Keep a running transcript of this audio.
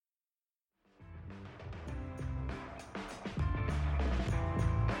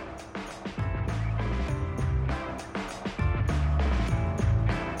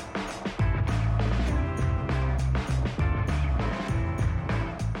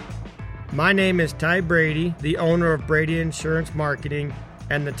My name is Ty Brady, the owner of Brady Insurance Marketing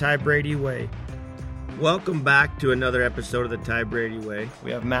and the Ty Brady Way. Welcome back to another episode of the Ty Brady Way.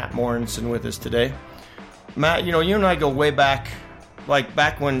 We have Matt Morenson with us today. Matt, you and I go way back, like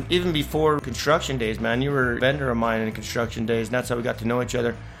back when, even before construction days, man. You were a vendor of mine in construction days, and that's how we got to know each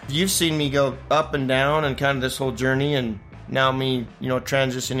other. You've seen me go up and down and kind of this whole journey, and now me,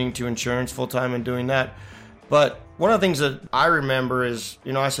 transitioning to insurance full-time and doing that. But one of the things that I remember is,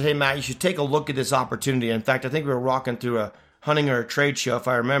 I said, hey, Matt, you should take a look at this opportunity. In fact, I think we were walking through a hunting or a trade show, if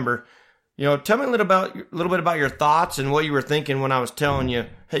I remember. Tell me a little bit about your thoughts and what you were thinking when I was telling you,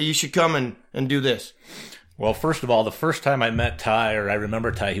 hey, you should come and do this. Well, first of all, the first time I met Ty, or I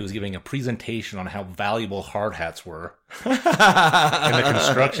remember Ty, he was giving a presentation on how valuable hard hats were in the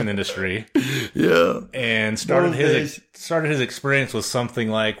construction industry. Yeah. And started his experience with something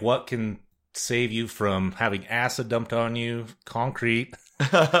like, what can save you from having acid dumped on you, concrete,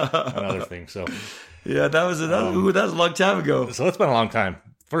 and other things. So, yeah, that was a long time ago. So it's been a long time.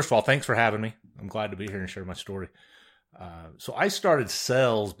 First of all, thanks for having me. I'm glad to be here and share my story. So I started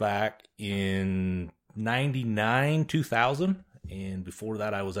sales back in 99, 2000. And before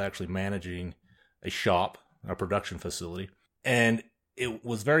that, I was actually managing a shop, a production facility. And it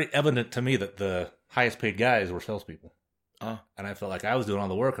was very evident to me that the highest paid guys were salespeople. And I felt like I was doing all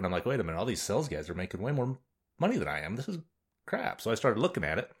the work, and I'm like, wait a minute, all these sales guys are making way more money than I am. This is crap. So I started looking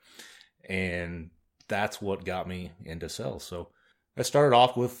at it, and that's what got me into sales. So I started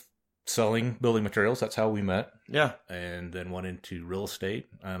off with selling building materials. That's how we met. Yeah. And then went into real estate,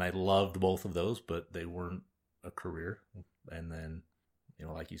 and I loved both of those, but they weren't a career. And then,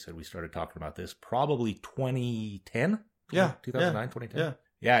 like you said, we started talking about this probably 2010. Yeah. 2009, 2010. Yeah.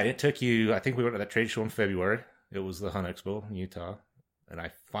 Yeah, it took you, I think we went to that trade show in February. It was the Hunt Expo in Utah. And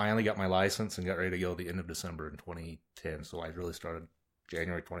I finally got my license and got ready to go at the end of December in 2010. So I really started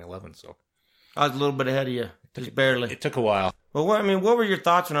January 2011. So I was a little bit ahead of you, just barely. It took a while. Well, what were your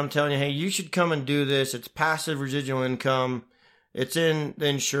thoughts when I'm telling you, hey, you should come and do this? It's passive residual income. It's in the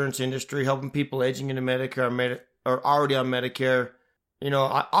insurance industry, helping people aging into Medicare or already on Medicare.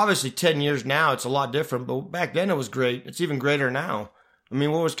 Obviously 10 years now, it's a lot different, but back then it was great. It's even greater now.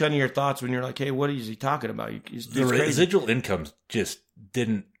 What was kind of your thoughts when you're like, hey, what is he talking about? The residual income just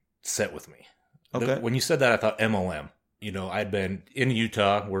didn't set with me. Okay. When you said that, I thought MLM. I'd been in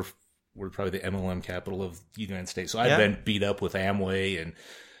Utah. We're probably the MLM capital of the United States. So I'd been beat up with Amway and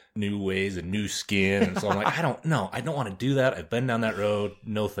New Ways and New Skin. And so I'm like, I don't want to do that. I've been down that road.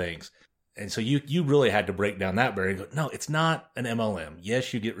 No thanks. And so you really had to break down that barrier and go, no, it's not an MLM.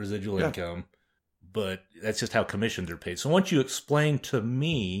 Yes, you get residual income, but that's just how commissions are paid. So once you explain to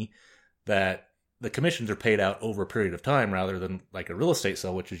me that the commissions are paid out over a period of time rather than like a real estate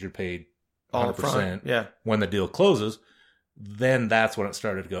sale, which is you're paid 100% when the deal closes, then that's when it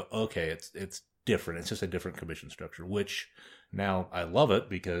started to go, okay, it's different. It's just a different commission structure, which now I love it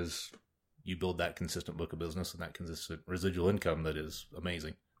because you build that consistent book of business and that consistent residual income that is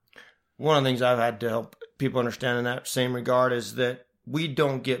amazing. One of the things I've had to help people understand in that same regard is that we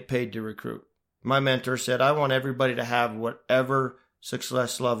don't get paid to recruit. My mentor said, I want everybody to have whatever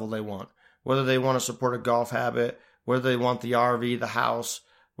success level they want, whether they want to support a golf habit, whether they want the RV, the house,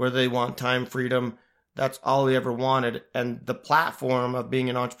 whether they want time freedom. That's all he ever wanted. And the platform of being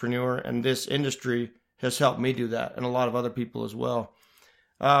an entrepreneur and this industry has helped me do that, and a lot of other people as well.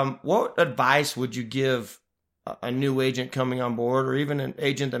 What advice would you give a new agent coming on board, or even an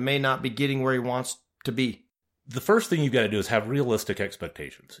agent that may not be getting where he wants to be? The first thing you've got to do is have realistic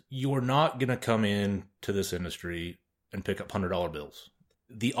expectations. You're not going to come in to this industry and pick up $100 bills.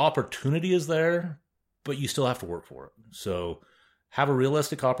 The opportunity is there, but you still have to work for it. So have a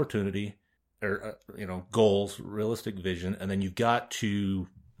realistic opportunity or, goals, realistic vision, and then you've got to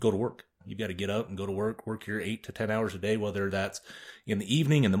go to work. You've got to get up and go to work your 8 to 10 hours a day, whether that's in the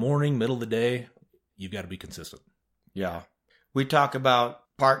evening, in the morning, middle of the day. You've got to be consistent. Yeah. We talk about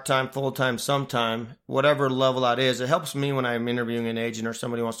part-time, full-time, sometime, whatever level that is. It helps me when I'm interviewing an agent or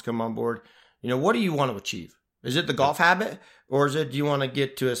somebody wants to come on board. What do you want to achieve? Is it the golf habit, or do you want to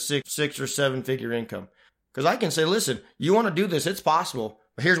get to a six or seven figure income? Because I can say, listen, you want to do this, it's possible,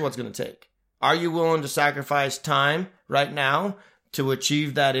 but here's what's going to take. Are you willing to sacrifice time right now to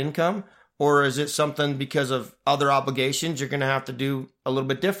achieve that income? Or is it something because of other obligations you're going to have to do a little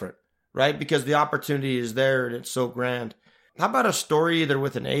bit different, right? Because the opportunity is there and it's so grand. How about a story either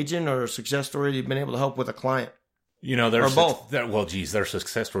with an agent or a success story you've been able to help with a client? There's or both. There's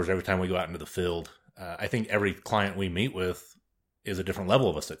success stories every time we go out into the field. I think every client we meet with is a different level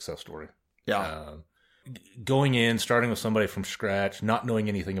of a success story. Yeah. Going in, starting with somebody from scratch, not knowing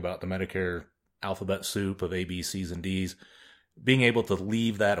anything about the Medicare alphabet soup of A, B, C's, and D's, being able to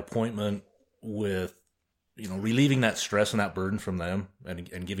leave that appointment with, relieving that stress and that burden from them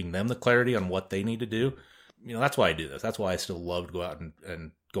and giving them the clarity on what they need to do. That's why I do this. That's why I still love to go out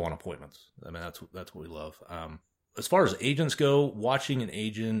and go on appointments. I mean, that's what we love. As far as agents go, watching an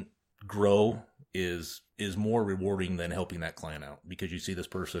agent grow is more rewarding than helping that client out, because you see this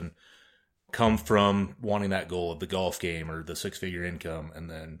person come from wanting that goal of the golf game or the 6-figure income, and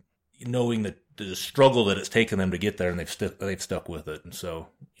then knowing that the struggle that it's taken them to get there, and they've stuck with it. And so,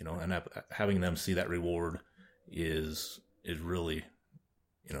 and having them see that reward is really,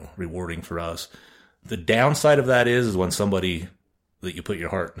 rewarding for us. The downside of that is when somebody that you put your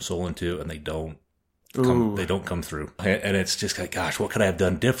heart and soul into and they don't come through. And it's just like, gosh, what could I have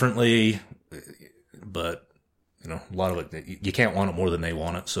done differently? But, a lot of it, you can't want it more than they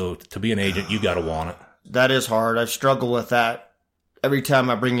want it. So to be an agent, you got to want it. That is hard. I've struggled with that. Every time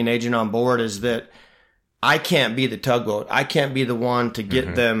I bring an agent on board is that I can't be the tugboat. I can't be the one to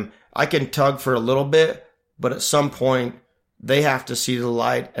get them. I can tug for a little bit, but at some point they have to see the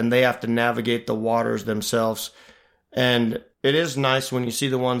light and they have to navigate the waters themselves. And it is nice when you see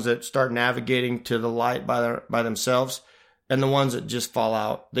the ones that start navigating to the light by themselves, and the ones that just fall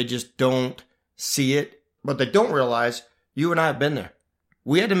out. They just don't see it, but they don't realize you and I have been there.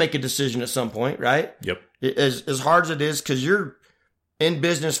 We had to make a decision at some point, right? Yep. As hard as it is, because you're in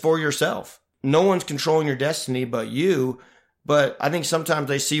business for yourself. No one's controlling your destiny but you. But I think sometimes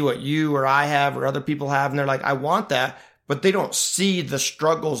they see what you or I have or other people have, and they're like, I want that, but they don't see the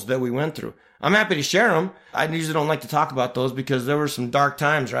struggles that we went through. I'm happy to share them. I usually don't like to talk about those because there were some dark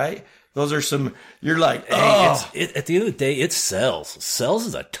times, right? Those are some, you're like, oh. Hey, at the end of the day, it's sales. Sales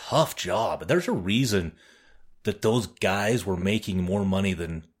is a tough job. There's a reason that those guys were making more money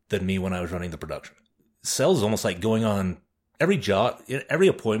than me when I was running the production. Sales is almost like going on every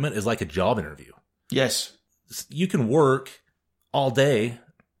appointment is like a job interview. Yes. You can work all day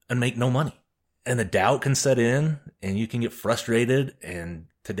and make no money. And the doubt can set in and you can get frustrated and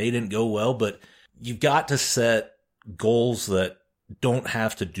today didn't go well, but you've got to set goals that don't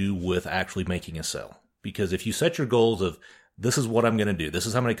have to do with actually making a sale. Because if you set your goals of, this is what I'm going to do, this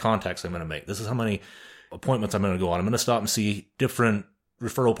is how many contacts I'm going to make, this is how many appointments I'm going to go on, I'm going to stop and see different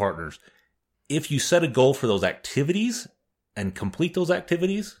referral partners. If you set a goal for those activities and complete those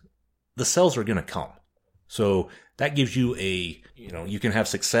activities, the sales are going to come. So that gives you you can have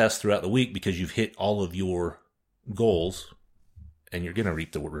success throughout the week because you've hit all of your goals and you're going to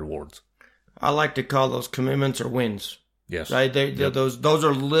reap the rewards. I like to call those commitments or wins. Yes. Right? Yep. Those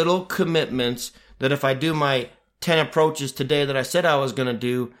are little commitments that if I do my 10 approaches today that I said I was going to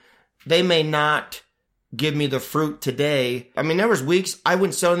do, they may not give me the fruit today. I mean, there was weeks I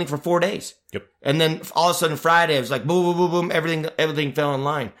wouldn't sell anything for 4 days. Yep. And then all of a sudden Friday, it was like boom, boom, boom, boom, everything fell in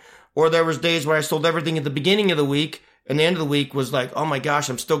line. Or there was days where I sold everything at the beginning of the week, and the end of the week was like, oh my gosh,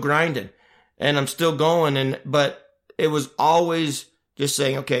 I'm still grinding and I'm still going. But it was always just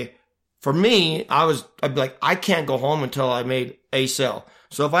saying, okay, for me, I'd be like, I can't go home until I made a sale.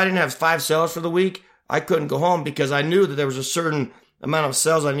 So if I didn't have 5 sales for the week, I couldn't go home because I knew that there was a certain amount of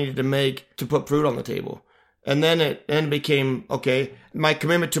sales I needed to make to put fruit on the table. And then it became, okay, my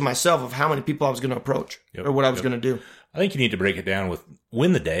commitment to myself of how many people I was going to approach or what I was going to do. I think you need to break it down with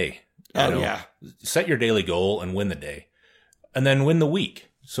win the day. Yeah. Set your daily goal and win the day. And then win the week.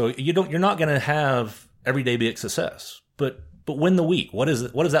 So you're not going to have every day be a success, but win the week. What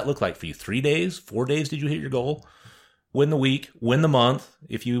does that look like for you? 3 days, 4 days? Did you hit your goal? Win the week, win the month.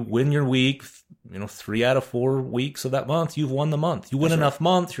 If you win your week, 3 out of 4 weeks of that month, you've won the month. You win enough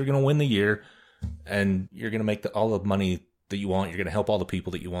months, you're going to win the year, and you're going to make all the money that you want. You're going to help all the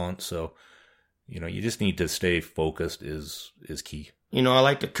people that you want. So, you just need to stay focused is key. I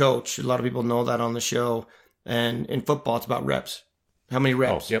like to coach. A lot of people know that on the show. And in football, it's about reps. How many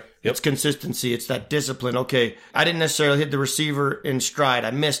reps? Yep. It's consistency. It's that discipline. Okay, I didn't necessarily hit the receiver in stride.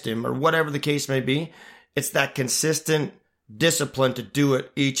 I missed him or whatever the case may be. It's that consistent discipline to do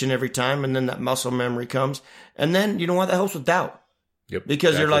it each and every time. And then that muscle memory comes. And then, you know what? That helps with doubt. Yep.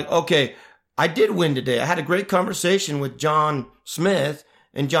 Because You're like, okay, I did win today. I had a great conversation with John Smith.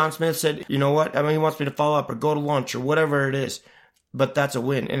 And John Smith said, you know what? I mean, he wants me to follow up or go to lunch or whatever it is. But that's a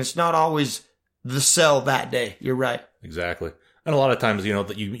win. And it's not always the sell that day. You're right. Exactly. And a lot of times,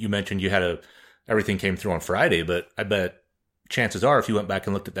 that you mentioned you had everything came through on Friday, but I bet chances are if you went back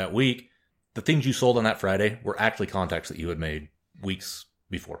and looked at that week, the things you sold on that Friday were actually contacts that you had made weeks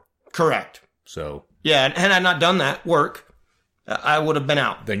before. Correct. So. Yeah. And had I not done that work, I would have been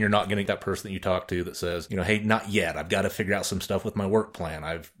out. Then you're not getting that person that you talk to that says, hey, not yet. I've got to figure out some stuff with my work plan.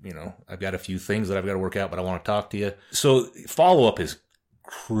 I've got a few things that I've got to work out, but I want to talk to you. So follow up is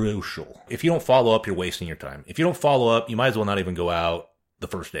crucial. If you don't follow up, you're wasting your time. If you don't follow up, you might as well not even go out the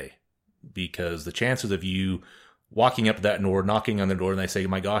first day, because the chances of you walking up to that door, knocking on the door, and they say,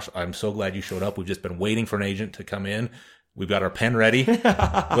 my gosh, I'm so glad you showed up. We've just been waiting for an agent to come in. We've got our pen ready.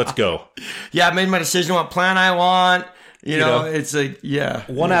 Let's go. Yeah, I made my decision what plan I want. You know, it's like, yeah.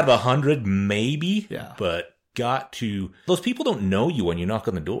 1 out of 100, maybe. Yeah. But those people don't know you when you knock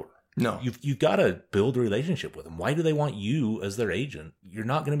on the door. No. You've got to build a relationship with them. Why do they want you as their agent? You're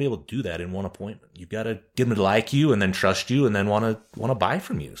not going to be able to do that in one appointment. You've got to get them to like you and then trust you and then want to buy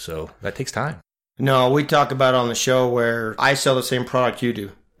from you. So that takes time. No, we talk about on the show where I sell the same product you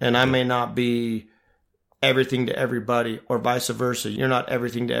do, and I may not be everything to everybody, or vice versa. You're not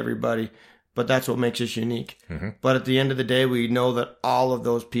everything to everybody, but that's what makes us unique. Mm-hmm. But at the end of the day, we know that all of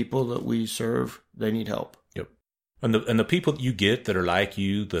those people that we serve, they need help. Yep. And the people that you get that are like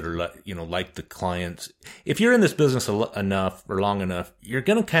you, that are like the clients, if you're in this business enough or long enough, you're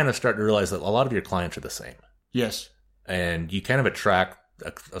going to kind of start to realize that a lot of your clients are the same. Yes. And you kind of attract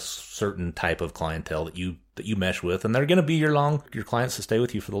a certain type of clientele that you mesh with, and they're going to be your clients to stay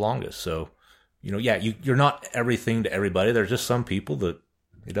with you for the longest. So, you're not everything to everybody. There's just some people that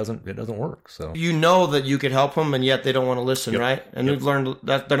it doesn't work. So you know that you could help them, and yet they don't want to listen, right? And we've learned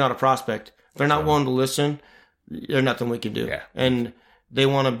that they're not a prospect. If they're not willing to listen, there's nothing we can do. Yeah. And they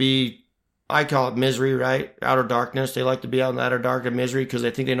want to be, I call it misery, right? Outer darkness. They like to be out in the outer dark of misery because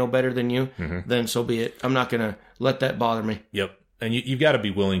they think they know better than you. Mm-hmm. Then so be it. I'm not going to let that bother me. Yep. And you've got to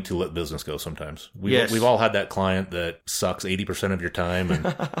be willing to let business go sometimes. We've all had that client that sucks 80% of your time, and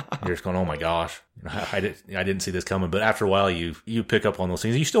you're just going, oh my gosh, I didn't see this coming. But after a while, you pick up on those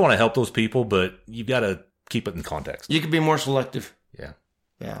things. You still want to help those people, but you've got to keep it in context. You can be more selective. Yeah.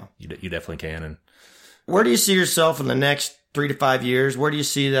 Yeah. You definitely can. And where do you see yourself in the next 3 to 5 years? Where do you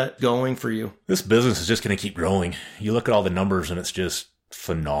see that going for you? This business is just going to keep growing. You look at all the numbers, and it's just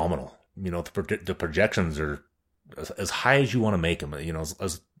phenomenal. The projections are as high as you want to make them.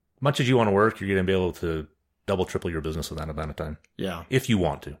 As much as you want to work, you're going to be able to double, triple your business in that amount of time. Yeah. If you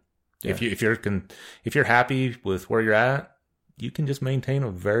want to. Yeah. If you're happy with where you're at, you can just maintain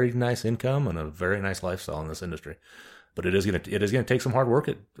a very nice income and a very nice lifestyle in this industry. But it is going to take some hard work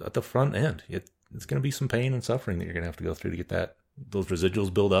at the front end. It's going to be some pain and suffering that you're going to have to go through to get those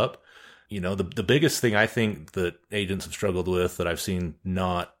residuals build up. The biggest thing I think that agents have struggled with that I've seen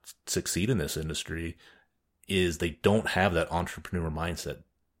not succeed in this industry is they don't have that entrepreneur mindset.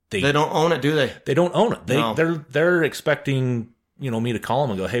 They don't own it, do they? They don't own it. They're expecting, me to call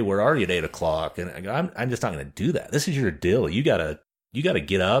them and go, hey, where are you at 8 o'clock? And I'm just not going to do that. This is your deal. You gotta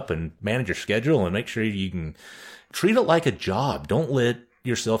get up and manage your schedule and make sure you can treat it like a job. Don't let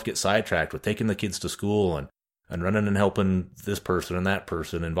yourself get sidetracked with taking the kids to school and running and helping this person and that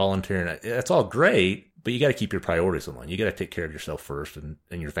person and volunteering. It's all great, but you got to keep your priorities in line. You got to take care of yourself first and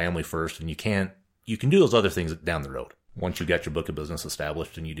your family first. And you can do those other things down the road once you got your book of business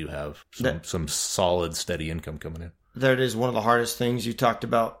established and you do have some solid, steady income coming in. That is one of the hardest things. You talked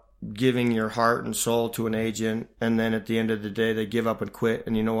about giving your heart and soul to an agent, and then at the end of the day, they give up and quit.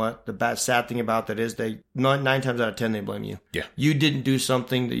 And you know what? The sad thing about that is 9 times out of 10, they blame you. Yeah. You didn't do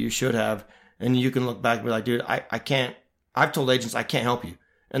something that you should have, and you can look back and be like, dude, I can't. I've told agents I can't help you.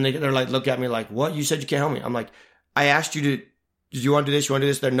 And they're like, look at me like, what? You said you can't help me. I'm like, I asked you to, did you want to do this? You want to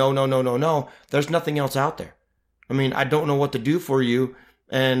do this? They're no. There's nothing else out there. I mean, I don't know what to do for you,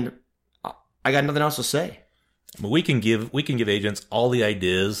 and I got nothing else to say. But we can give agents all the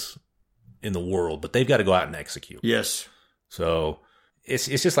ideas in the world, but they've got to go out and execute. Yes. So it's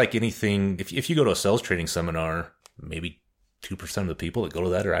just like anything. If you go to a sales training seminar, maybe 2% of the people that go to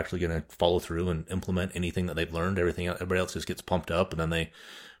that are actually going to follow through and implement anything that they've learned. Everybody else just gets pumped up, and then they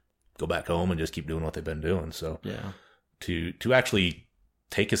go back home and just keep doing what they've been doing. So yeah, to actually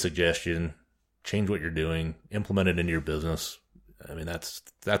take a suggestion, change what you're doing, implement it into your business. I mean, that's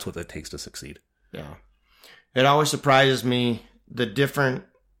what it takes to succeed. Yeah. It always surprises me, the different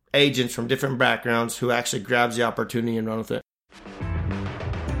agents from different backgrounds who actually grabs the opportunity and run with it.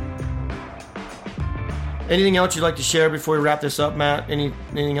 Anything else you'd like to share before we wrap this up, Matt?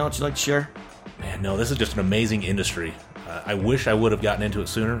 Anything else you'd like to share? Man, no, this is just an amazing industry. I wish I would have gotten into it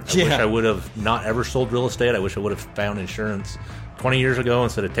sooner. I wish I would have not ever sold real estate. I wish I would have found insurance 20 years ago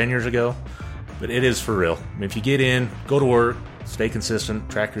instead of 10 years ago. But it is for real. I mean, if you get in, go to work, stay consistent,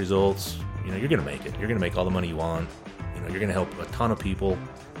 track results, you're going to make it. You're going to make all the money you want. You're going to help a ton of people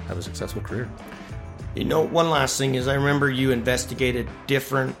have a successful career. One last thing is I remember you investigated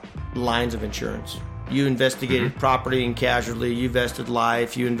different lines of insurance. You investigated property and casualty. You invested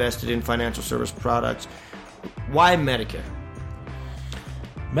life. You invested in financial service products. Why Medicare?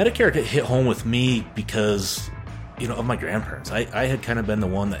 Medicare hit home with me because of my grandparents. I had kind of been the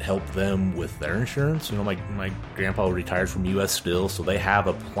one that helped them with their insurance. My grandpa retired from U.S. Steel, so they have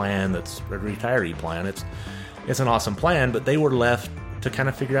a plan that's a retiree plan. It's an awesome plan, but they were left to kind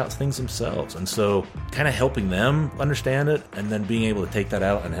of figure out things themselves. And so kind of helping them understand it and then being able to take that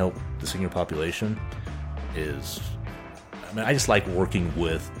out and help the senior population I just like working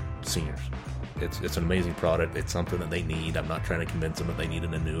with seniors. It's an amazing product. It's something that they need. I'm not trying to convince them that they need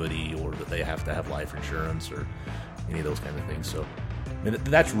an annuity or that they have to have life insurance or any of those kind of things. So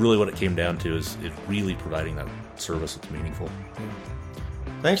that's really what it came down to is really providing that service that's meaningful.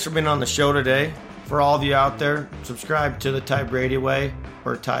 Thanks for being on the show today. For all of you out there, subscribe to the Ty Brady Way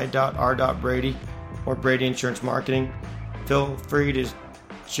or ty.r.brady or Brady Insurance Marketing. Feel free to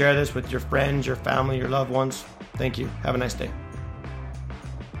share this with your friends, your family, your loved ones. Thank you. Have a nice day.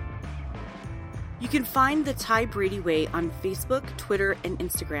 You can find the Ty Brady Way on Facebook, Twitter, and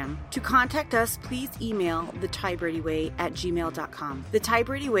Instagram. To contact us, please email thetybradyway@gmail.com. The Ty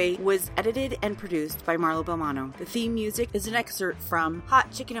Brady Way was edited and produced by Marlo Belmano. The theme music is an excerpt from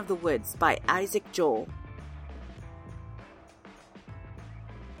Hot Chicken of the Woods by Isaac Joel.